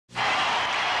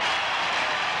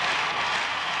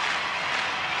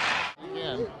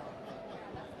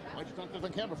up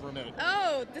on camera for a minute.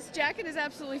 Oh, this jacket is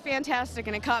absolutely fantastic,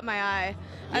 and it caught my eye.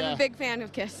 I'm a big fan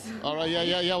of Kiss. All right,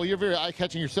 yeah. Well, you're very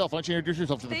eye-catching yourself. Why don't you introduce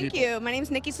yourself to the people? Thank you. My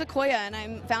name's Nikki Sequoia, and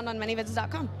I'm found on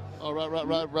manyvids.com. Oh, right.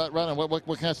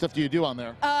 What kind of stuff do you do on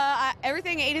there?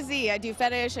 Everything A to Z. I do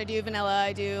fetish, I do vanilla,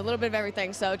 I do a little bit of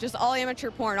everything. So just all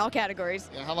amateur porn, all categories.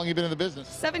 Yeah, how long have you been in the business?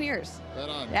 7 years. Right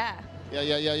on. Yeah.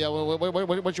 Yeah.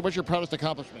 What's your proudest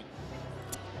accomplishment?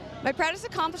 My proudest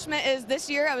accomplishment is this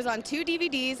year I was on 2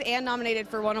 DVDs and nominated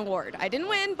for 1 award. I didn't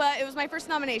win, but it was my first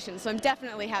nomination, so I'm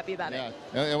definitely happy about it.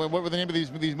 Yeah. What were the name of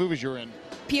these movies you're in?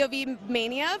 POV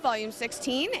Mania, Volume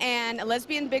 16, and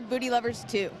Lesbian Big Booty Lovers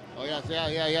 2. Oh,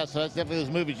 yeah. So that's definitely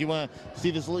those movies. You want to see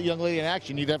this little young lady in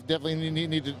action, you definitely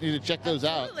need to check those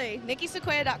out. Absolutely.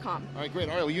 NikkiSequoia.com. All right, great.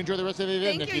 All right, well, you enjoy the rest of the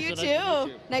event. Thank you, Nikki. you So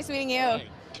too. nice to meet you. Nice meeting you.